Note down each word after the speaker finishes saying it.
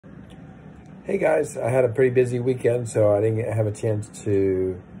Hey guys, I had a pretty busy weekend, so I didn't have a chance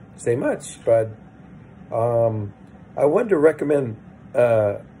to say much, but I wanted to recommend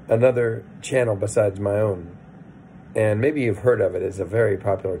another channel besides my own, and maybe you've heard of it. It's a very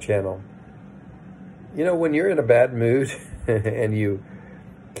popular channel. You know, when you're in a bad mood and you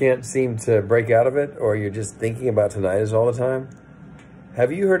can't seem to break out of it, or you're just thinking about tinnitus all the time,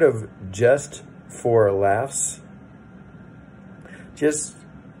 have you heard of Just for Laughs? Just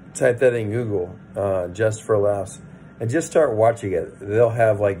type that in Google, Just for Laughs, and just start watching it. They'll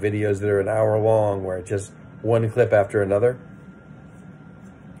have like videos that are an hour long where it's just one clip after another.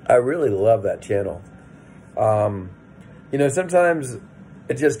 I really love that channel. You know, sometimes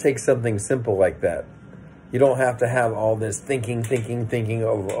it just takes something simple like that. You don't have to have all this thinking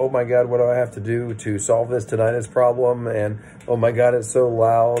of, oh my God, what do I have to do to solve this tinnitus problem? And oh my God, it's so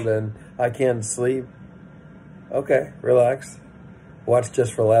loud and I can't sleep. Okay, relax. Watch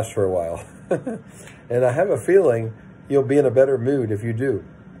Just for Laughs for a while. And I have a feeling you'll be in a better mood if you do.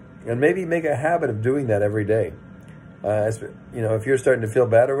 And maybe make a habit of doing that every day. You know, if you're starting to feel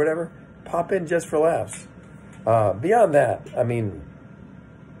bad or whatever, pop in Just for Laughs. Beyond that, I mean,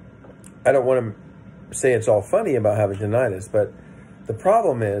 I don't want to say it's all funny about having tinnitus, but the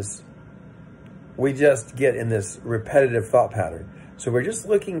problem is we just get in this repetitive thought pattern. So we're just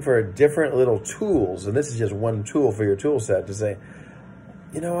looking for different little tools, and this is just one tool for your tool set to say,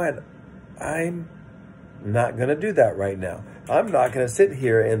 you know what, I'm not going to do that right now. I'm not going to sit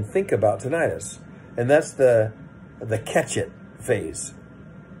here and think about tinnitus. And that's the catch it phase.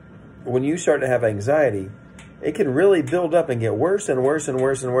 When you start to have anxiety, it can really build up and get worse and worse and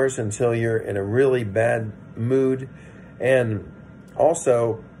worse and worse until you're in a really bad mood. And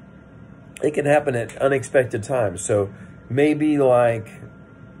also, it can happen at unexpected times. So maybe like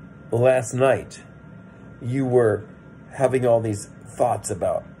last night, you were having all these thoughts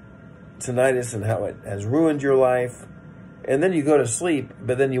about tinnitus and how it has ruined your life. And then you go to sleep,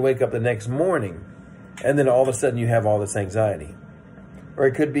 but then you wake up the next morning and then all of a sudden you have all this anxiety. Or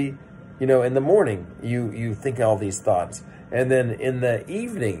it could be, you know, in the morning, you think all these thoughts. And then in the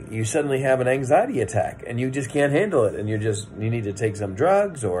evening, you suddenly have an anxiety attack and you just can't handle it. And you need to take some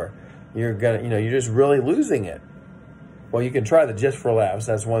drugs, or you're just really losing it. Well, you can try the Just for Laughs.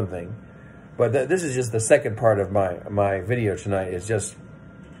 That's one thing. But this is just the second part of my video tonight. Is just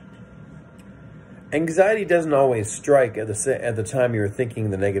anxiety doesn't always strike at the time you're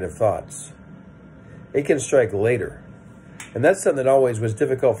thinking the negative thoughts. It can strike later. And that's something that always was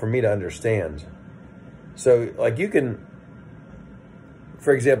difficult for me to understand. So like you can,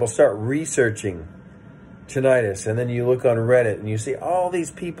 for example, start researching tinnitus, and then you look on Reddit and you see all these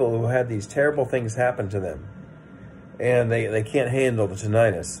people who had these terrible things happen to them. And they can't handle the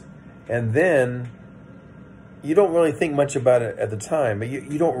tinnitus. And then you don't really think much about it at the time, but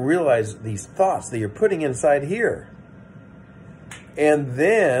you don't realize these thoughts that you're putting inside here. And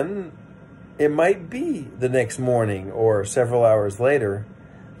then it might be the next morning or several hours later,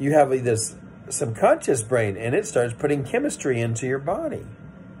 you have this subconscious brain and it starts putting chemistry into your body.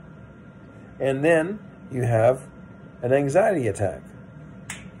 And then you have an anxiety attack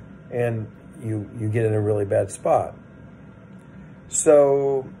and you get in a really bad spot.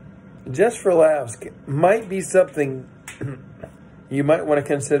 So Just for Laughs might be something you might want to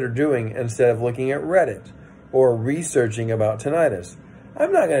consider doing instead of looking at Reddit or researching about tinnitus.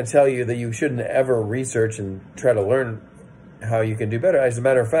 I'm not going to tell you that you shouldn't ever research and try to learn how you can do better. As a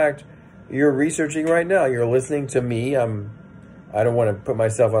matter of fact, you're researching right now. You're listening to me. I don't want to put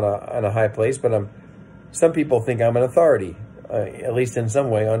myself on a high place, but some people think I'm an authority, at least in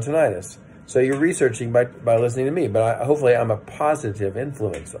some way, on tinnitus. So you're researching by listening to me, but hopefully I'm a positive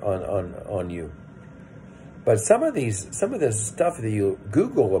influence on you. But some of this stuff that you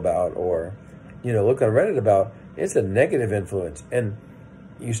Google about or look on Reddit about, it's a negative influence, and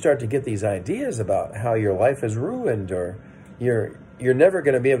you start to get these ideas about how your life is ruined, or you're never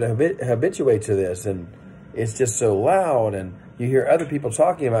going to be able to habituate to this, and it's just so loud, and you hear other people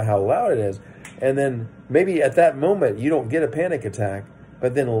talking about how loud it is, and then maybe at that moment you don't get a panic attack,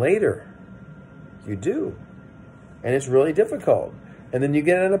 but then later you do. And it's really difficult. And then you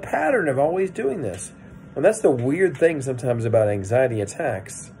get in a pattern of always doing this. And that's the weird thing sometimes about anxiety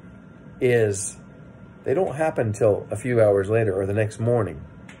attacks, is they don't happen until a few hours later or the next morning.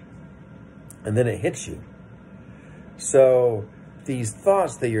 And then it hits you. So these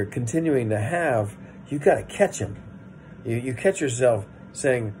thoughts that you're continuing to have, you got to catch them. You catch yourself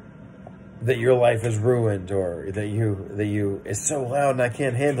saying that your life is ruined, or that it's so loud and I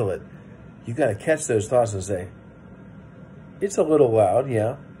can't handle it. You got to catch those thoughts and say, it's a little loud,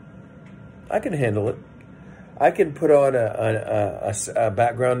 yeah. I can handle it. I can put on a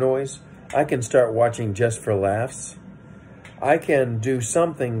background noise. I can start watching just for laughs. I can do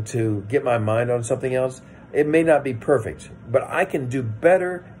something to get my mind on something else. It may not be perfect, but I can do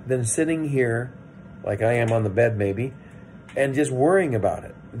better than sitting here, like I am on the bed maybe, and just worrying about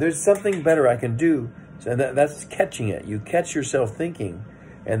it. There's something better I can do, and that's catching it. You catch yourself thinking,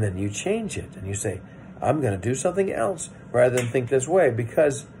 and then you change it, and you say, I'm going to do something else rather than think this way,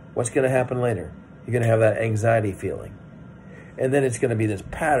 because what's going to happen later? You're going to have that anxiety feeling. And then it's going to be this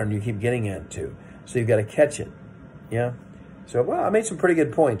pattern you keep getting into. So you've got to catch it. Yeah? So, well, I made some pretty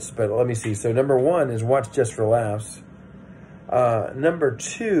good points, but let me see. So number 1 is watch just for laughs. Number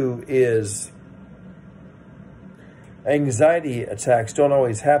 2 is anxiety attacks don't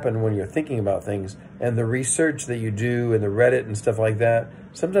always happen when you're thinking about things. And the research that you do and the Reddit and stuff like that,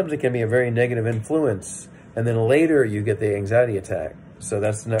 sometimes it can be a very negative influence. And then later you get the anxiety attack. So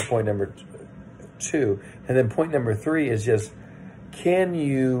that's point number 2. And then point number 3 is just, can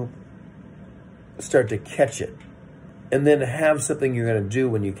you start to catch it? And then have something you're going to do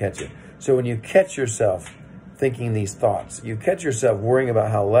when you catch it. So when you catch yourself thinking these thoughts, you catch yourself worrying about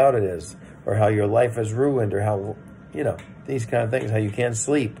how loud it is, or how your life is ruined, or how, you know, these kind of things, how you can't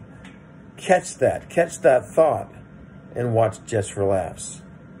sleep. Catch that thought, and watch just for laughs.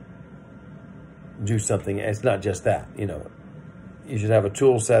 Do something. It's not just that, you know. You should have a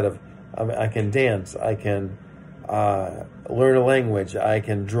tool set of, I can dance, I can learn a language, I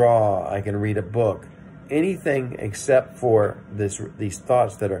can draw, I can read a book. Anything except for these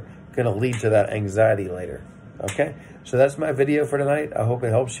thoughts that are going to lead to that anxiety later. Okay? So that's my video for tonight. I hope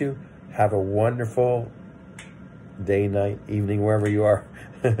it helps you. Have a wonderful day, night, evening, wherever you are.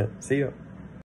 See you.